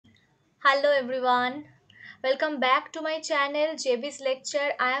Hello everyone. Welcome back to my channel JV's lecture.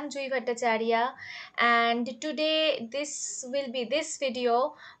 I am Jui Bhattacharya, and today this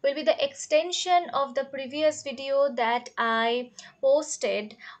video will be the extension of the previous video that I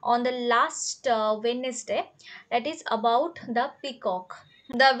posted on the last Wednesday, that is about the peacock.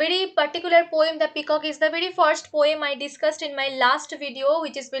 The very particular poem, The Peacock, is the very first poem I discussed in my last video,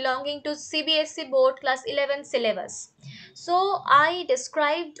 which is belonging to CBSE board class 11 syllabus. So I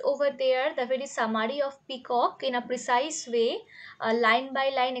described over there the very summary of peacock in a precise way. A line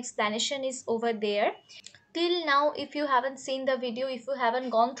by line explanation is over there. Till now, if you haven't seen the video, if you haven't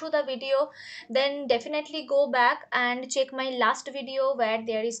gone through the video, then definitely go back and check my last video where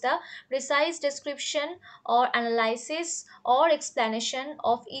there is the precise description or analysis or explanation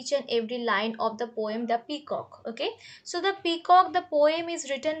of each and every line of the poem The Peacock. Okay, so The Peacock, the poem is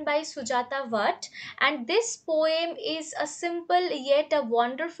written by Sujata Bhatt, and this poem is a simple yet a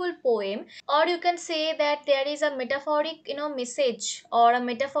wonderful poem, or you can say that there is a metaphoric message or a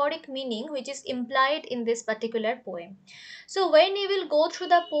metaphoric meaning which is implied in this particular poem. So when you will go through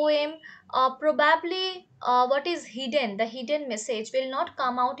the poem, probably what is hidden, the hidden message will not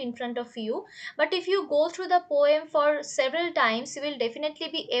come out in front of you, but if you go through the poem for several times, you will definitely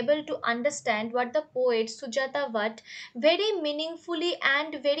be able to understand what the poet Sujata Bhatt very meaningfully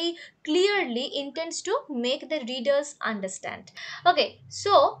and very clearly intends to make the readers understand. Okay,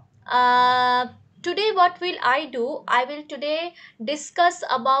 so today what will I do? I will today discuss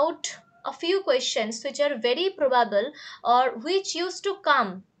about a few questions which are very probable or which used to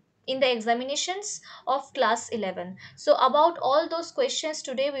come in the examinations of class 11. So about all those questions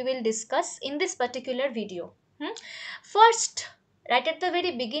today we will discuss in this particular video. First, right at the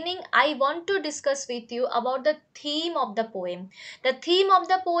very beginning, I want to discuss with you about the theme of the poem. The theme of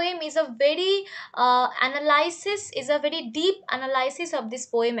the poem is a very is a very deep analysis of this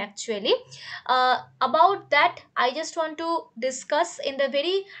poem actually. About that, I just want to discuss in the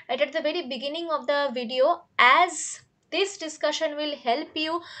very right at the very beginning of the video, as this discussion will help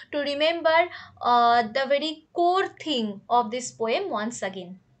you to remember the very core thing of this poem once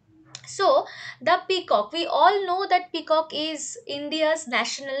again. So, the peacock, we all know that peacock is India's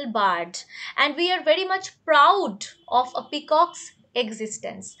national bird, and we are very much proud of a peacock's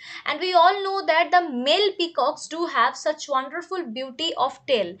existence. And we all know that the male peacocks do have such wonderful beauty of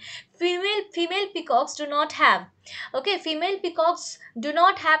tail. Female peacocks do not have. Okay, female peacocks do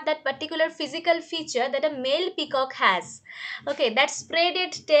not have that particular physical feature that a male peacock has. Okay, that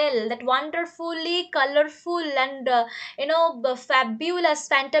spreaded tail, that wonderfully colorful and fabulous,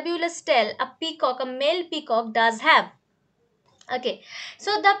 fantabulous tail, a peacock, a male peacock does have. Okay,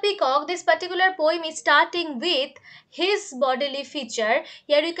 so the peacock, this particular poem is starting with his bodily feature.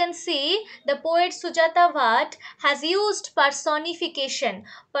 Here you can see the poet Sujata Bhatt has used personification.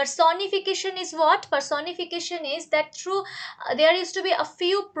 Personification is what? Personification is that through there used to be a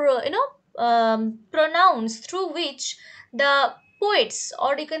few pronouns through which the poets,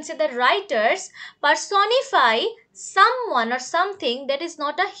 or you can say the writers, personify someone or something that is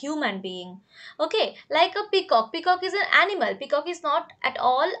not a human being. Okay, like a peacock. Peacock is an animal. Peacock is not at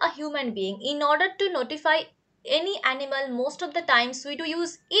all a human being. In order to notify any animal, most of the times we do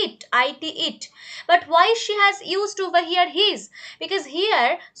use it, it. But why she has used over here his? Because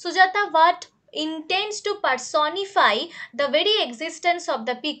here Sujata Bhatt intends to personify the very existence of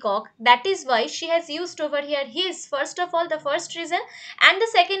the peacock. That is why she has used over here his. First of all, the first reason, and the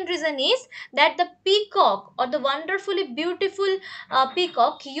second reason is that the peacock, or the wonderfully beautiful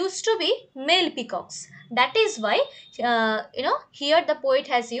peacock, used to be male peacocks. That is why here the poet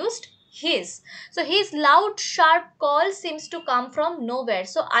has used his. So his loud sharp call seems to come from nowhere.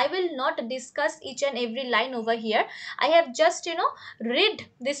 So I will not discuss each and every line over here. I have just read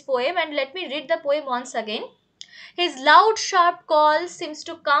this poem, and let me read the poem once again. His loud sharp call seems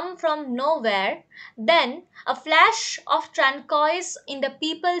to come from nowhere. Then a flash of turquoise in the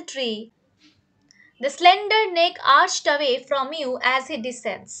peepal tree, the slender neck arched away from you as he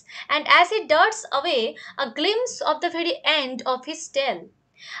descends, and as he darts away, a glimpse of the very end of his tail.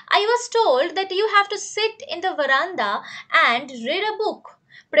 I was told that you have to sit in the veranda and read a book,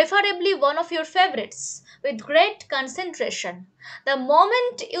 preferably one of your favorites, with great concentration. The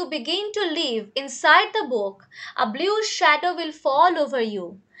moment you begin to live inside the book, a blue shadow will fall over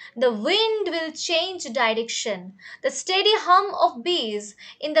you. The wind will change direction. The steady hum of bees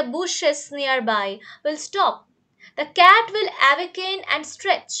in the bushes nearby will stop. The cat will awaken and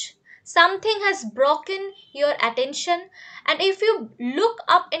stretch. Something has broken your attention, and if you look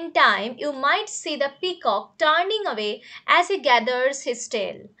up in time, you might see the peacock turning away as he gathers his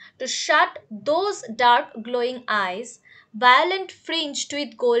tail to shut those dark glowing eyes, violent fringed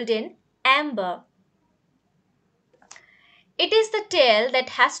with golden amber. It is the tail that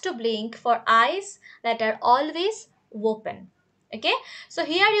has to blink for eyes that are always open. Okay, so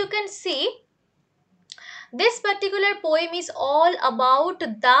here you can see this particular poem is all about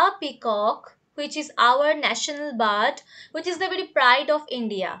the peacock, which is our national bird, which is the very pride of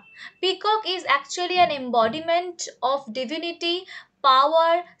India. Peacock is actually an embodiment of divinity,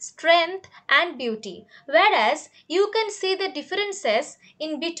 power, strength, and beauty. Whereas you can see the differences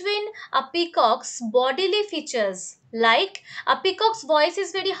in between a peacock's bodily features. Like a peacock's voice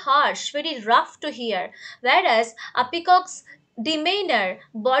is very harsh, very rough to hear, whereas a peacock's demeanor,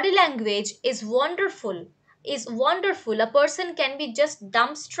 body language is wonderful. A person can be just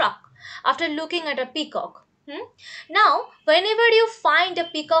dumbstruck after looking at a peacock. Now, whenever you find a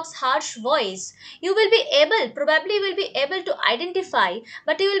peacock's harsh voice, you will be able to identify,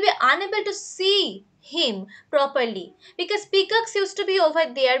 but you will be unable to see him properly, because peacocks used to be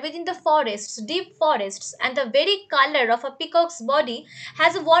over there within the forests, deep forests, and the very color of a peacock's body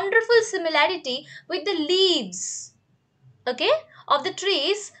has a wonderful similarity with the leaves, okay, of the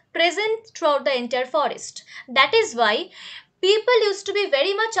trees present throughout the entire forest. That is why people used to be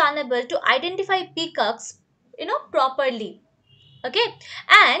very much unable to identify peacocks, properly. Okay,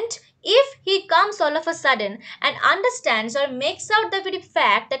 and if he comes all of a sudden and understands or makes out the very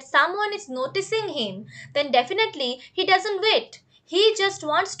fact that someone is noticing him, then definitely he doesn't wait. He just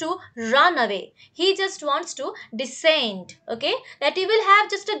wants to run away. He just wants to descend. Okay, that you will have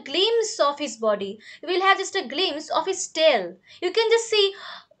just a glimpse of his body. You will have just a glimpse of his tail. You can just see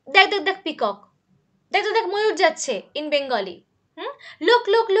the peacock. দেখ ময়ূর যাচ্ছে in Bengali. Look,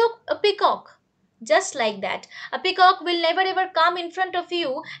 a peacock. Just like that. A peacock will never ever come in front of you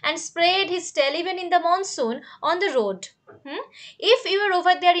and spread his tail even in the monsoon on the road. If you are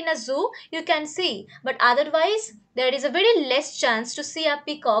over there in a zoo, you can see. But otherwise, there is a very less chance to see a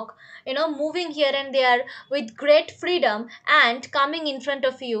peacock, moving here and there with great freedom and coming in front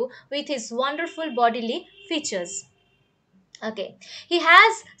of you with his wonderful bodily features. Okay, he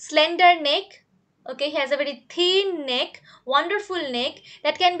has slender neck. Okay, he has a very thin neck, wonderful neck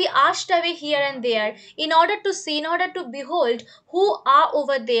that can be arched away here and there in order to see, in order to behold who are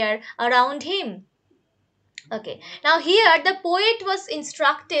over there around him. Okay, now here the poet was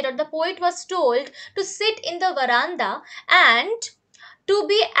instructed, or the poet was told to sit in the veranda and to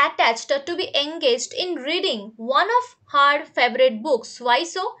be attached or to be engaged in reading one of her favorite books. Why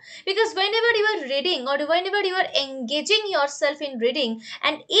so? Because whenever you are reading or whenever you are engaging yourself in reading,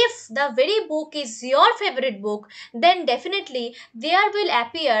 and if the very book is your favorite book, then definitely there will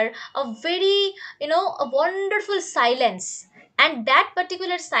appear a very, a wonderful silence. And that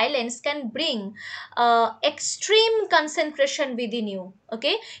particular silence can bring extreme concentration within you.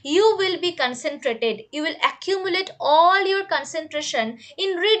 Okay, you will be concentrated, you will accumulate all your concentration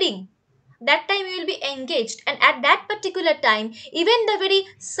in reading. That time you will be engaged, and at that particular time even the very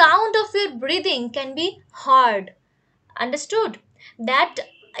sound of your breathing can be heard. Understood? That,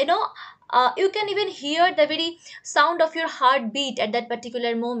 you know you can even hear the very sound of your heartbeat at that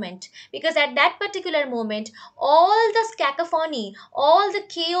particular moment, because at that particular moment all the cacophony, all the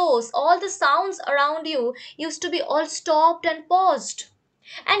chaos, all the sounds around you used to be all stopped and paused.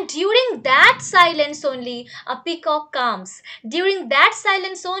 And during that silence only, a peacock comes. During that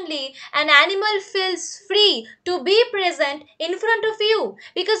silence only, an animal feels free to be present in front of you.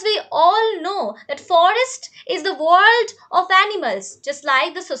 Because we all know that forest is the world of animals. Just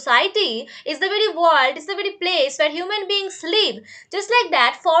like the society is the very world, is the very place where human beings live. Just like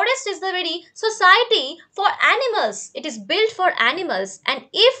that, forest is the very society for animals. It is built for animals. And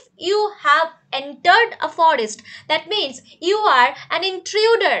if you have entered a forest, that means you are an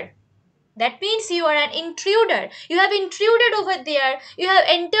intruder. That means you are an intruder. You have intruded over there. You have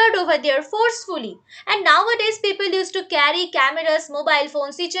entered over there forcefully. And nowadays people used to carry cameras, mobile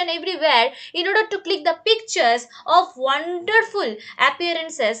phones each and everywhere in order to click the pictures of wonderful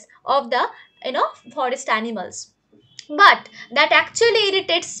appearances of the, forest animals. But that actually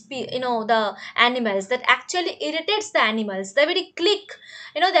irritates the animals, that actually irritates the animals. The very click,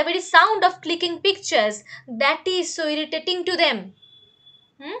 the very sound of clicking pictures, that is so irritating to them.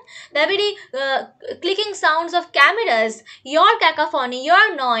 The very clicking sounds of cameras, your cacophony,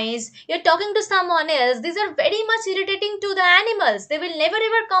 your noise, you're talking to someone else, these are very much irritating to the animals. They will never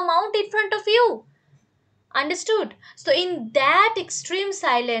ever come out in front of you. Understood? So in that extreme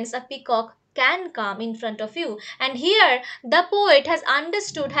silence, a peacock can come in front of you. And here the poet has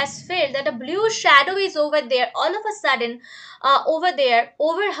understood, has felt that a blue shadow is over there all of a sudden, over there,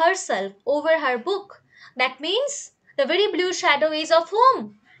 over herself, over her book. That means the very blue shadow is of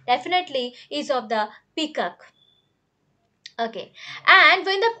whom? Definitely is of the peacock. Okay, and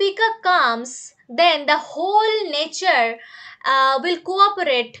when the peacock comes, then the whole nature will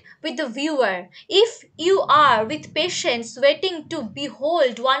cooperate with the viewer. If you are with patience waiting to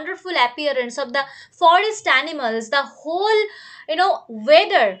behold wonderful appearance of the forest animals, the whole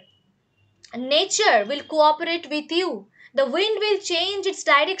weather, nature will cooperate with you. The wind will change its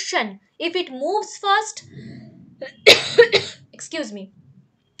direction. If it moves fast, excuse me,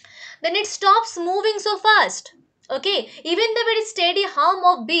 then it stops moving so fast. Okay, even the very steady hum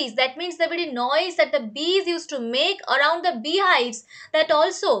of bees, that means the very noise that the bees used to make around the beehives, that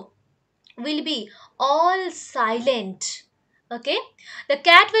also will be all silent. Okay, the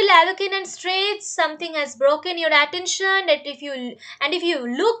cat will awaken and stretch. Something has broken your attention. That if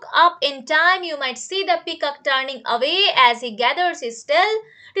you look up in time, you might see the peacock turning away as he gathers his tail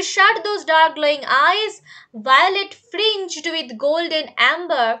to shut those dark glowing eyes, violet fringed with golden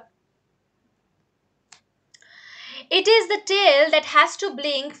amber. It is the tail that has to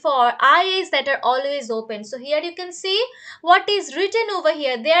blink for eyes that are always open. So here you can see what is written over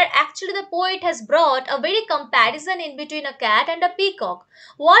here. There actually the poet has brought a very comparison in between a cat and a peacock.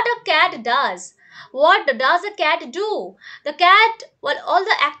 What a cat does. What does a cat do? The cat, well, all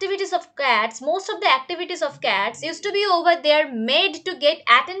the activities of cats, most of the activities of cats used to be over there made to get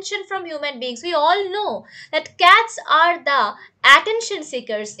attention from human beings. We all know that cats are the attention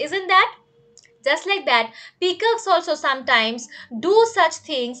seekers, isn't that? Just like that, peacocks also sometimes do such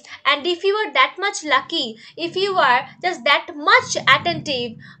things, and if you are that much lucky, if you are just that much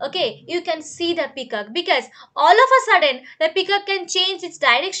attentive, okay, you can see the peacock, because all of a sudden the peacock can change its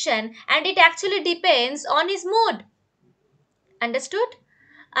direction, and it actually depends on his mood. Understood?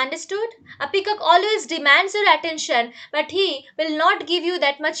 Understood? A peacock always demands your attention, but he will not give you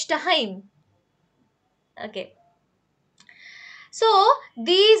that much time. Okay. So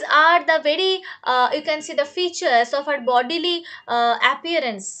these are the very you can see the features of our bodily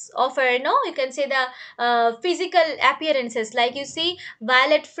appearance of our, you can say the physical appearances, like you see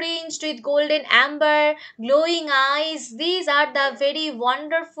violet fringed with golden amber, glowing eyes. These are the very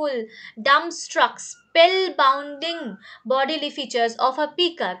wonderful, dumbstruck, spellbounding bodily features of a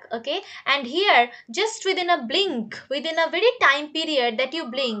peacock. Okay, and here just within a blink, within a very time period that you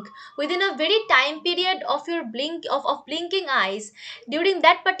blink, within a very time period of your blink of blinking eyes, during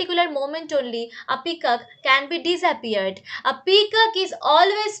that particular moment only a peacock can be disappeared. A peacock is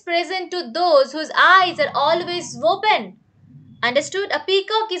always present to those whose eyes are always open. Understood? A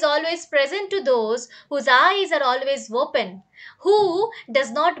peacock is always present to those whose eyes are always open, who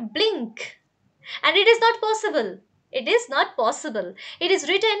does not blink. And it is not possible. It is not possible. It is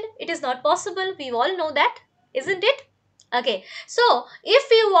written, it is not possible. We all know that, isn't it? Okay, so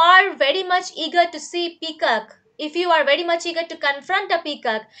if you are very much eager to see peacock, if you are very much eager to confront a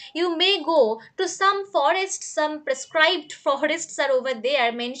peacock, you may go to some forest, some prescribed forests are over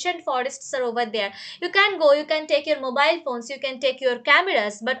there, mentioned forests are over there. You can go, you can take your mobile phones, you can take your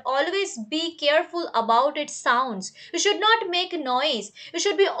cameras, but always be careful about its sounds. You should not make noise. You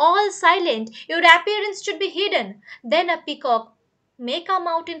should be all silent. Your appearance should be hidden. Then a peacock may come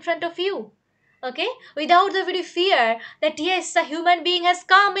out in front of you. Okay, without the very fear that yes, a human being has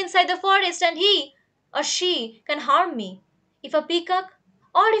come inside the forest and he or she can harm me. If a peacock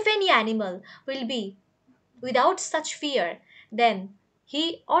or if any animal will be without such fear, then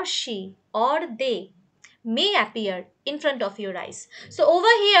he or she or they may appear in front of your eyes. So over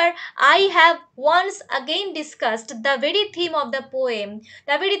here I have once again discussed the very theme of the poem.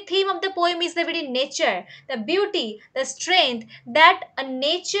 The very theme of the poem is the very nature, the beauty, the strength that a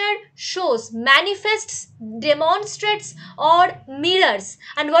nature shows, manifests, demonstrates, or mirrors.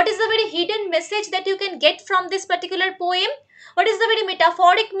 And what is the very hidden message that you can get from this particular poem? What is the very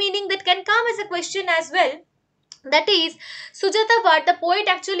metaphoric meaning that can come as a question as well? That is, Sujata Bhatt, the poet,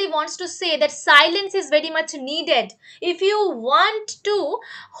 actually wants to say that silence is very much needed. If you want to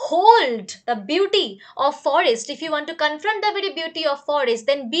hold the beauty of forest, if you want to confront the very beauty of forest,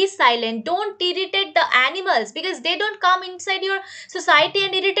 then be silent. Don't irritate the animals, because they don't come inside your society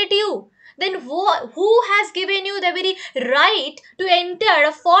and irritate you. Then who has given you the very right to enter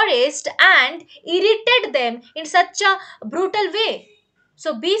a forest and irritate them in such a brutal way?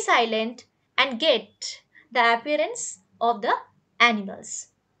 So be silent and get the appearance of the animals.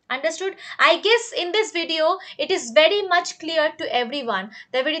 Understood? I guess in this video it is very much clear to everyone.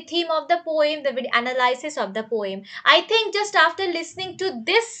 The very theme of the poem, the very analysis of the poem. I think just after listening to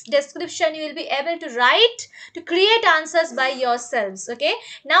this description, you will be able to write, to create answers by yourselves. Okay.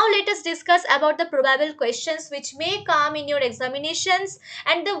 Now let us discuss about the probable questions which may come in your examinations,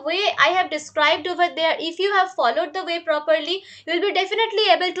 and the way I have described over there. If you have followed the way properly, you will be definitely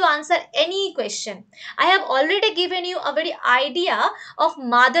able to answer any question. I have already given you a very idea of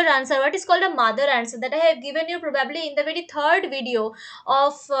mother answer, what is called a mother answer, that I have given you probably in the very third video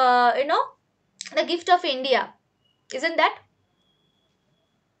of the gift of India, isn't that?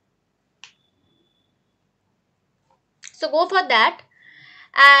 So go for that,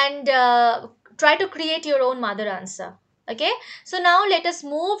 and try to create your own mother answer. Okay, so now let us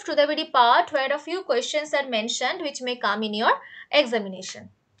move to the very part where a few questions are mentioned which may come in your examination.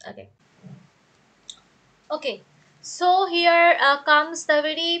 Okay. Okay, so here comes the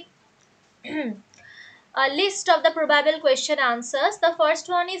very a list of the probable question answers. The first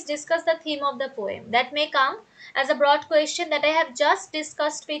one is discuss the theme of the poem. That may come as a broad question that I have just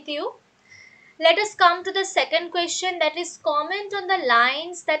discussed with you. Let us come to the second question, that is comment on the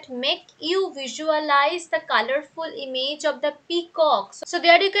lines that make you visualize the colorful image of the peacock. So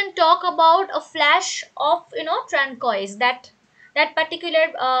there you can talk about a flash of turquoise, that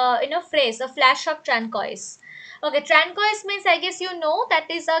particular phrase, a flash of turquoise. Okay, turquoise means, I guess you know, that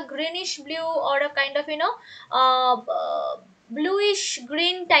is a greenish blue or a kind of bluish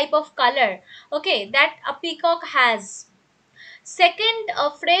green type of color. Okay, that a peacock has. Second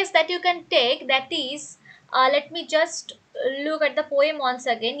phrase that you can take, that is, let me just look at the poem once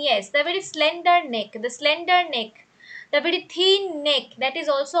again. Yes, the very slender neck, the very thin neck, that is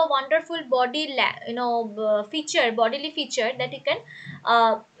also a wonderful feature, bodily feature that you can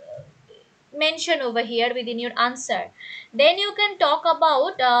uh, mention over here within your answer. Then you can talk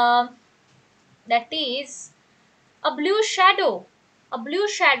about that is a blue shadow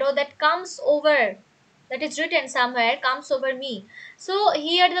that comes over, that is written somewhere, comes over me. So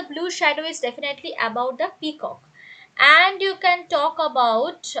here the blue shadow is definitely about the peacock. And you can talk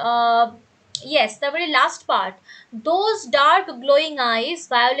about yes, the very last part, those dark glowing eyes,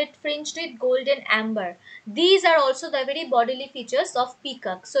 violet fringed with golden amber. These are also the very bodily features of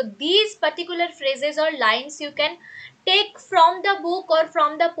peacock. So these particular phrases or lines you can take from the book or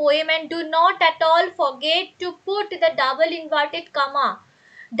from the poem, and do not at all forget to put the double inverted comma,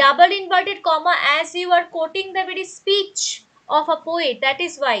 as you are quoting the very speech of a poet. That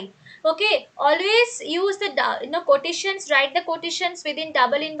is why, okay, always use the quotations, write the quotations within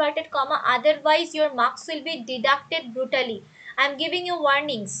double inverted comma, otherwise your marks will be deducted brutally. I am giving you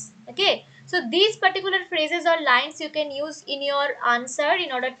warnings. Okay, so these particular phrases or lines you can use in your answer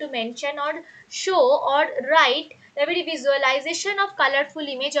in order to mention or show or write the very visualization of colorful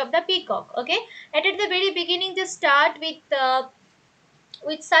image of the peacock. Okay, and at the very beginning just start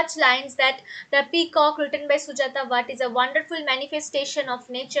with such lines that the peacock, written by Sujata Bhatt, is a wonderful manifestation of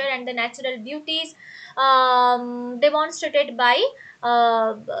nature and the natural beauties demonstrated by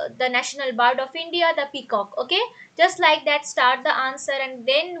the national bird of India, the peacock. Okay, just like that, start the answer, and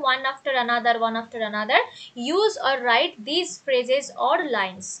then one after another, use or write these phrases or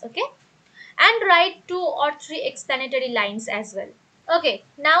lines. Okay, and write 2 or 3 explanatory lines as well. Okay,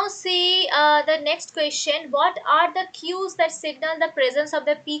 now see the next question. What are the cues that signal the presence of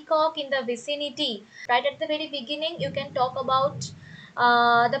the peacock in the vicinity? Right at the very beginning, you can talk about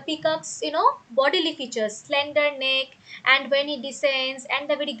the peacock's, bodily features, slender neck, and when he descends, and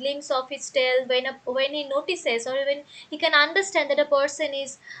the very glimpse of his tail when he notices, or when he can understand that a person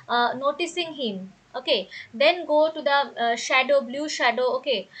is noticing him. Okay, then go to the shadow, blue shadow.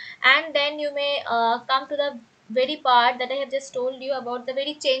 Okay, and then you may come to the very part that I have just told you about, the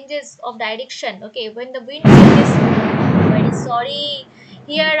very changes of direction. Okay, when the wind changes, very sorry.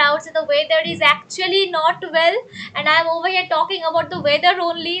 Here outside the weather is actually not well, and I am over here talking about the weather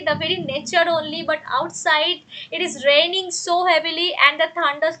only, the very nature only. But outside it is raining so heavily, and the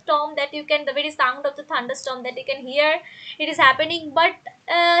thunderstorm that you can, the very sound of the thunderstorm that you can hear, it is happening. But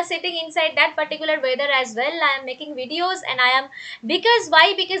sitting inside that particular weather as well, I am making videos, and I am, because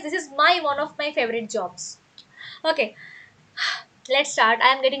why? Because this is my one of my favorite jobs. Okay, let's start.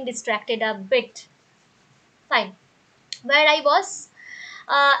 I am getting distracted a bit. Fine. Where I was?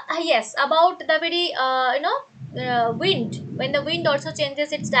 Yes, about the very wind. When the wind also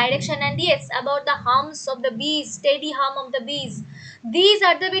changes its direction, and yes, about the hums of the bees, steady hum of the bees. These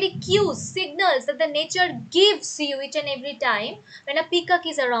are the very cues, signals that the nature gives you each and every time when a peacock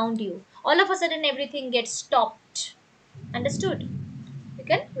is around you. All of a sudden, everything gets stopped. Understood? You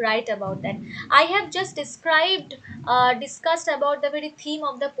can write about that. I have just discussed about the very theme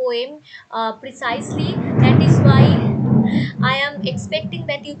of the poem precisely. That is why I am expecting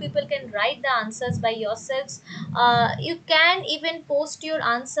that you people can write the answers by yourselves. You can even post your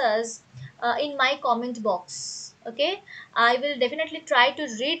answers in my comment box. Okay, I will definitely try to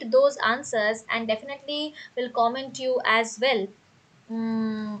read those answers and definitely will comment you as well.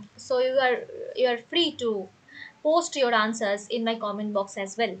 So you are free to post your answers in my comment box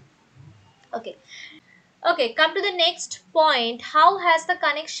as well. Okay. Okay, come to the next point. How has the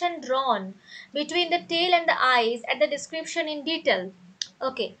connection drawn between the tail and the eyes at the description in detail?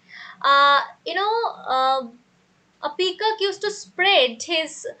 Okay. You know, a peacock used to spread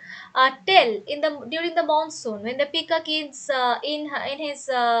his tail in the during the monsoon when the peacock is in his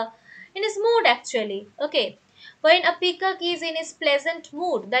mood actually. Okay, when a peacock is in his pleasant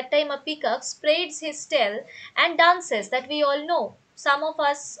mood, that time a peacock spreads his tail and dances, that we all know. Some of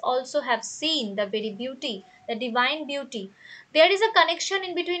us also have seen the very beauty, the divine beauty. There is a connection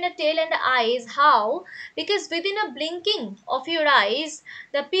in between a tail and the eyes. How? Because within a blinking of your eyes,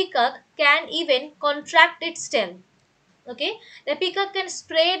 the peacock can even contract its tail. Okay, the peacock can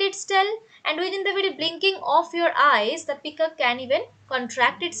spread its tail, and within the very blinking of your eyes, the peacock can even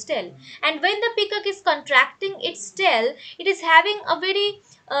contract its tail. And when the peacock is contracting its tail, it is having a very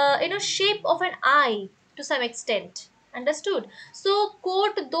shape of an eye to some extent. Understood? So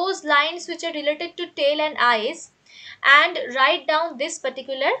quote those lines which are related to tail and eyes and write down this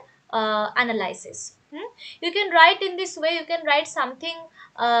particular analysis. You can write in this way. You can write something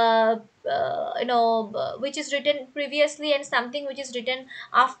which is written previously and something which is written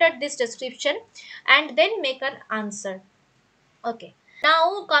after this description, and then make an answer. Okay.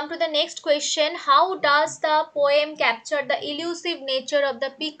 Now come to the next question. How does the poem capture the elusive nature of the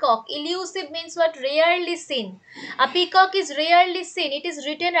peacock? Elusive means what? Rarely seen. A peacock is rarely seen. It is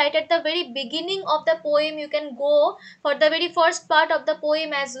written right at the very beginning of the poem. You can go for the very first part of the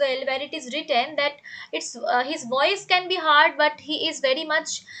poem as well, where it is written that it's his voice can be heard, but he is very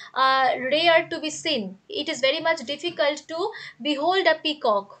much rare to be seen. It is very much difficult to behold a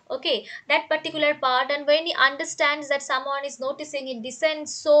peacock. Okay, that particular part, and when he understands that someone is noticing, it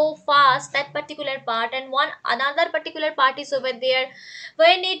descends so fast, that particular part. And one another particular part is over there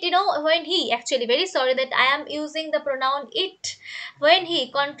when it when he actually, very sorry that I am using the pronoun it, when he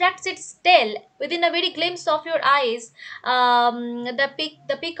contracts its tail within a very glimpse of your eyes.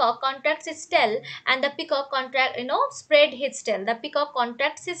 The peacock contracts its tail, and the peacock spread his tail. The peacock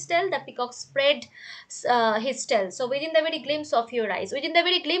contracts his tail, the peacock spread his tail. So within the very glimpse of your eyes, within the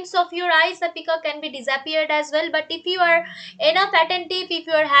very glimpse of your eyes, the peacock can be disappeared as well. But if you are enough attentive, if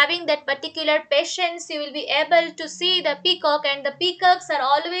you are having that particular patience, you will be able to see the peacock. And the peacocks are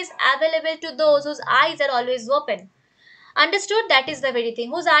always available to those whose eyes are always open. Understood? That is the very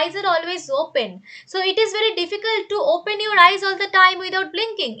thing, whose eyes are always open. So it is very difficult to open your eyes all the time without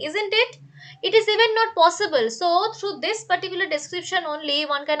blinking, isn't it? It is even not possible. So through this particular description only,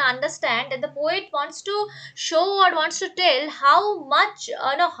 one can understand that the poet wants to show or wants to tell how much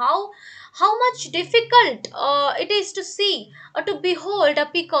how much difficult it is to see or to behold a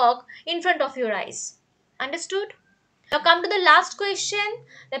peacock in front of your eyes. Understood? Now come to the last question.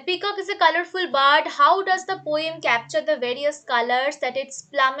 The peacock is a colorful bird. How does the poem capture the various colors that its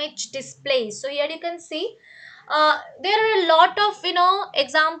plumage displays? So here you can see there are a lot of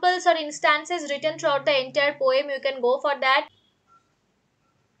examples or instances written throughout the entire poem. You can go for that.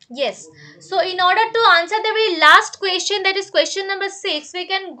 Yes. So in order to answer the very last question, that is question number 6, we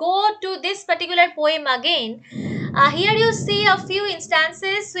can go to this particular poem again. Here you see a few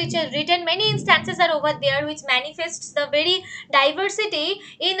instances which are written. Many instances are over there which manifests the very diversity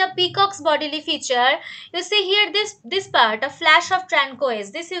in a peacock's bodily feature. You see here this part, a flash of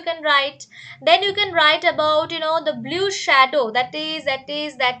turquoise. This you can write. Then you can write about the blue shadow. That is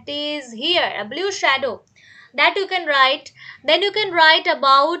here a blue shadow. That you can write. Then you can write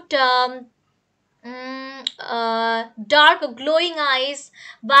about dark glowing eyes,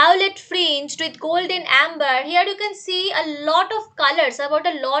 violet fringed with golden amber. Here you can see a lot of colors, about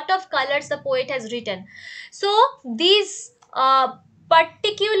a lot of colors the poet has written. So these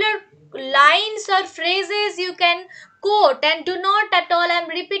particular lines or phrases you can quote, and do not at all, I'm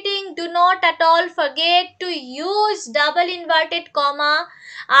repeating, do not at all forget to use double inverted comma.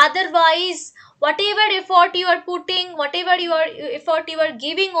 Otherwise, whatever effort you are putting, whatever effort you are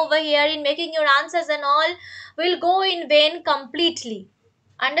giving over here in making your answers and all, will go in vain completely.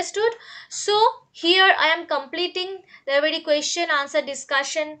 Understood? So here I am completing the very question answer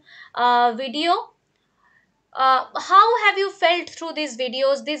discussion video. How have you felt through these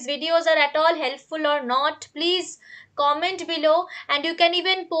videos? These videos are at all helpful or not? Please comment below, and you can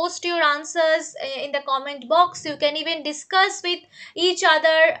even post your answers in the comment box. You can even discuss with each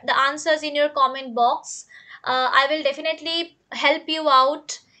other the answers in your comment box. I will definitely help you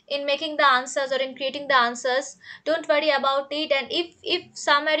out in making the answers or in creating the answers. Don't worry about it. And if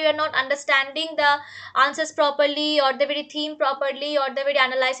somewhere you are not understanding the answers properly, or the very theme properly, or the very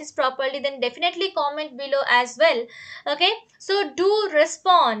analysis properly, then definitely comment below as well. Okay, so do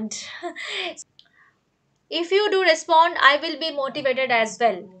respond. If you do respond, I will be motivated as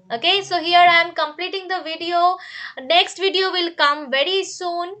well. Okay, so here I am completing the video. Next video will come very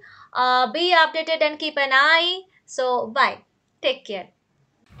soon. Be updated and keep an eye. So bye, take care.